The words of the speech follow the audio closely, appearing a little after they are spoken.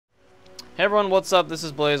Hey everyone, what's up? This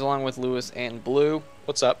is Blaze along with Lewis and Blue.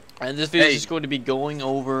 What's up? And this video is just going to be going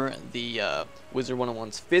over the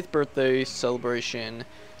Wizard101's 5th birthday celebration.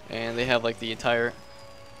 And they have like the entire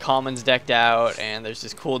commons decked out, and there's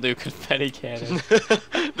this cool new confetti cannon.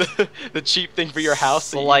 the cheap thing for your house.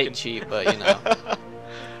 Slight cheap, but you know.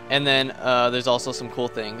 And then there's also some cool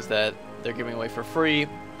things that they're giving away for free,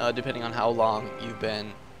 depending on how long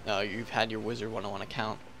you've had your Wizard101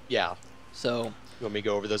 account. Yeah. So. You want me to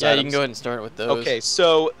go over those items? items? Yeah, you can go ahead and start with those. Okay,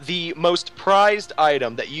 so the most prized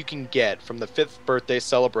item that you can get from the 5th birthday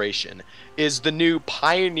celebration is the new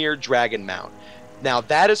Pioneer Dragon Mount. Now,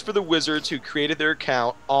 that is for the wizards who created their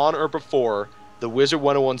account on or before the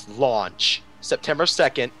Wizard101's launch, September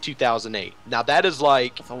 2nd, 2008. Now, that is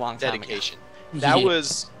like a long time dedication. Ago.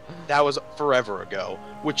 That was forever ago,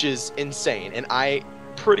 which is insane. And I'm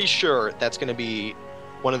pretty sure that's going to be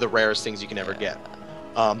one of the rarest things you can ever get.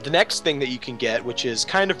 The next thing that you can get, which is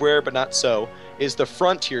kind of rare but not so, is the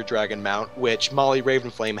Frontier Dragon Mount, which Molly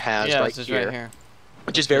Ravenflame has right here,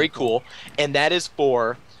 which is very cool. And that is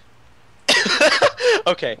for...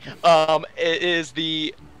 okay, it is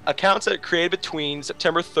the accounts that are created between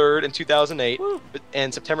September 3rd in 2008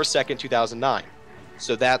 and September 2nd, 2009.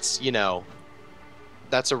 So that's, you know,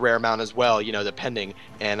 that's a rare amount as well, you know, depending.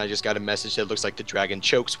 And I just got a message that looks like the dragon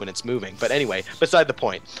chokes when it's moving. But anyway, beside the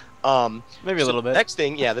point. Maybe a little bit. The next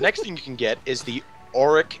thing you can get is the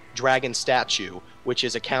Auric Dragon Statue, which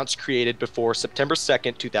is accounts created before September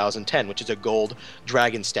 2nd, 2010, which is a gold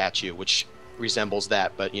dragon statue, which resembles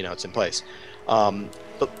that, but, you know, it's in place.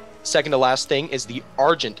 The second to last thing is the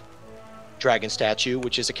Argent Dragon Statue,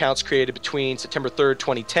 which is accounts created between September 3rd,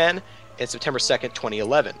 2010 and September 2nd,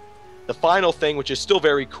 2011. The final thing, which is still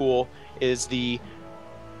very cool, is the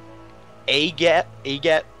Agat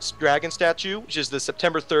Dragon Statue, which is the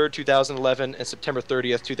September 3rd, 2011 and September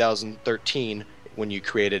 30th, 2013 when you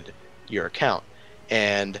created your account.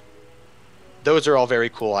 And those are all very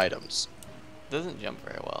cool items. It doesn't jump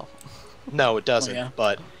very well. No, it doesn't, yeah.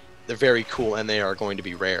 But they're very cool and they are going to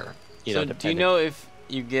be rare. You know, do you know if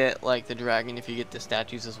you get like the dragon, if you get the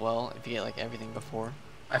statues as well, if you get like everything before?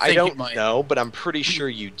 I don't know, but I'm pretty sure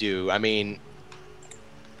you do. I mean,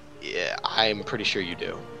 yeah, I'm pretty sure you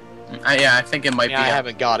do. Yeah, I think it might be. I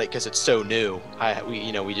haven't got it because it's so new.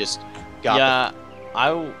 We just got. Yeah,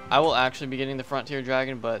 I will actually be getting the Frontier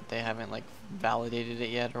Dragon, but they haven't like validated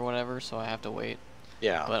it yet or whatever, so I have to wait.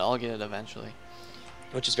 Yeah. But I'll get it eventually.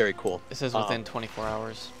 Which is very cool. It says within 24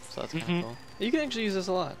 hours, so that's kind of cool. You can actually use this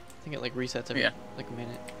a lot. I think it like resets every like a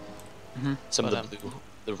minute. Some of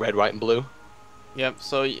the red, white, and blue. Yep.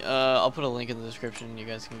 So I'll put a link in the description. You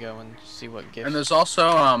guys can go and see what gifts. And there's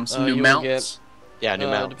also some new mounts. Yeah, new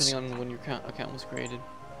mounts. Depending on when your account was created.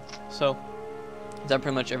 So, is that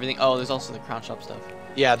pretty much everything? Oh, there's also the Crown Shop stuff.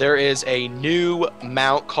 Yeah, there is a new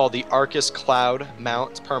mount called the Arcus Cloud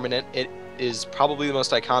mount. It's permanent. It is probably the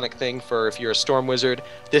most iconic thing for if you're a Storm Wizard.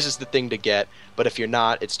 This is the thing to get, but if you're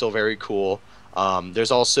not, it's still very cool.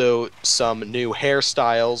 There's also some new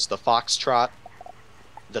hairstyles, the Foxtrot,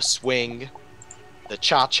 the Swing, the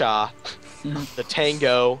Cha-Cha, the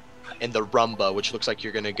Tango, and the Rumba, which looks like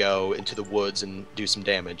you're going to go into the woods and do some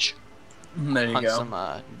damage. There you Hunt go.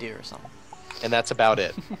 some deer or something. And that's about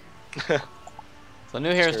it. So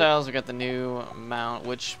new hairstyles, we got the new mount,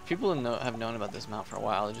 which people have known about this mount for a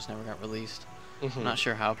while. It just never got released. I'm not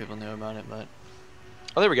sure how people knew about it, but...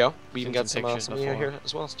 Oh, there we go. We even got some here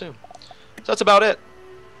as well, too. So that's about it.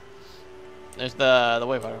 There's the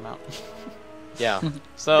Wayfighter mount. Yeah.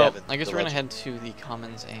 So, Devin, I guess we're going to head to the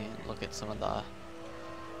commons and look at some of the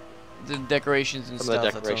decorations and stuff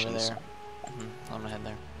that's over there. I'm going to head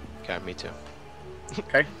there. Okay, me too.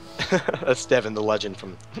 Okay. That's Devin, the legend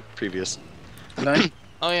from previous.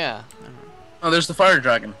 Oh, yeah. Oh, there's the fire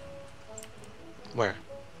dragon. Where?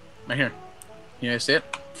 Right here. You guys see it?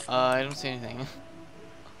 I don't see anything.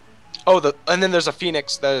 Oh, and then there's a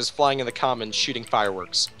phoenix that is flying in the commons shooting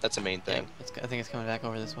fireworks. That's the main thing. Yeah, I think it's coming back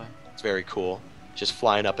over this way. It's very cool. Just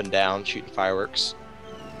flying up and down, shooting fireworks.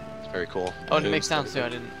 It's very cool. Oh, and it makes sounds too. I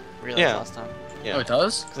didn't realize last time. Yeah. Oh, it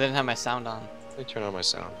does? Because I didn't have my sound on. Let me turn on my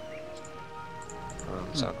sound.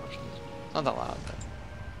 Sound options. Not that loud, but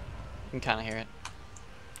you can kind of hear it.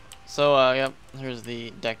 So, yep, here's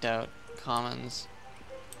the decked out commons.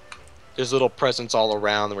 There's little presents all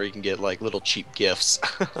around where you can get like little cheap gifts,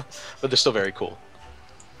 but they're still very cool.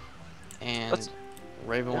 And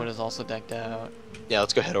Ravenwood is also decked out. Yeah,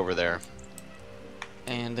 let's go head over there.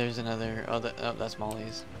 And there's another. Oh, that's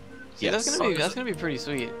Molly's. See, yes. that's gonna be pretty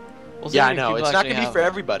sweet. We'll see yeah, I know. It's not gonna be for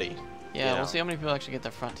everybody. Yeah, we'll see how many people actually get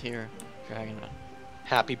the Frontier Dragon.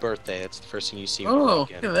 Happy birthday! That's the first thing you see. Oh,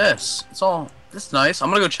 look at this! It's nice. I'm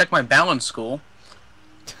gonna go check my balance school.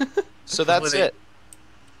 So that's With it.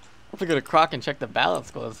 I'll have to go to Croc and check the balance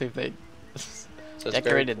school and see if they So it's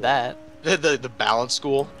very decorated cool. that. The balance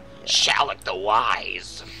school. Yeah. Shalak the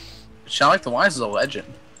Wise. Shalak the Wise is a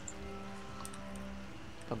legend.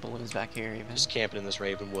 Put balloons back here even. Just camping in this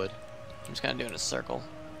Ravenwood, I'm just kind of doing a circle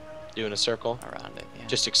doing a circle, around it. Yeah.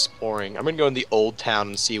 just exploring. I'm gonna go in the old town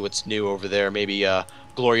and see what's new over there. Maybe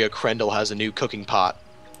Gloria Krendel has a new cooking pot.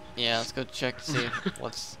 Yeah, let's go check to see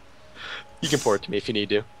what's. You can pour it to me if you need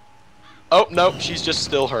to. Oh no, she's just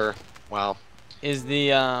still her. Wow. Is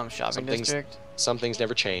the shopping Some things- district? Some things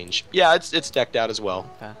never change. Yeah, it's decked out as well.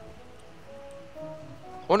 Okay.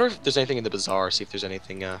 I wonder if there's anything in the bazaar. See if there's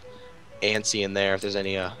anything antsy in there. If there's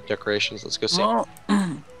any decorations. Let's go see. Well,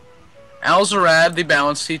 Alzarad, the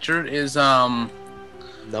balance teacher, is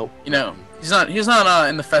Nope. you know, he's not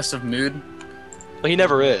in the festive mood. Well, he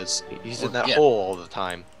never is. He's in that Yeah. hole all the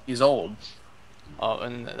time. He's old. Oh,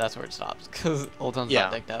 and that's where it stops because Old Town's Yeah.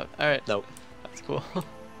 not decked out. All right. Nope. That's cool.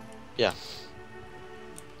 Yeah.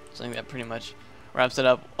 So I think that pretty much wraps it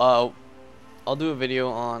up. I'll do a video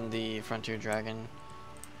on the Frontier Dragon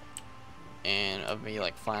and of me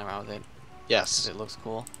like flying around with it because Yes. it looks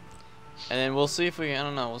cool. And then we'll see if we I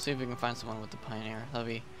don't know, we'll see if we can find someone with the Pioneer. That'll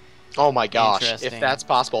be Oh my gosh, if Interesting. that's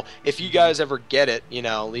possible. If you guys ever get it, you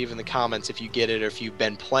know, leave in the comments if you get it or if you've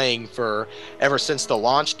been playing for ever since the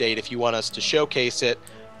launch date. If you want us to showcase it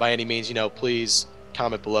by any means, you know, please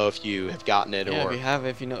comment below if you have gotten it yeah, or if you have it,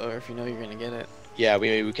 if you know or if you know you're gonna get it. yeah,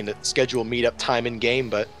 maybe we can schedule a meetup time in game.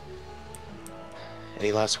 But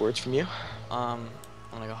any last words from you? I'm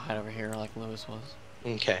gonna go hide over here like Lewis was.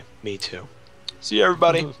 Okay, me too. See you,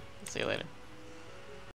 everybody. See you later.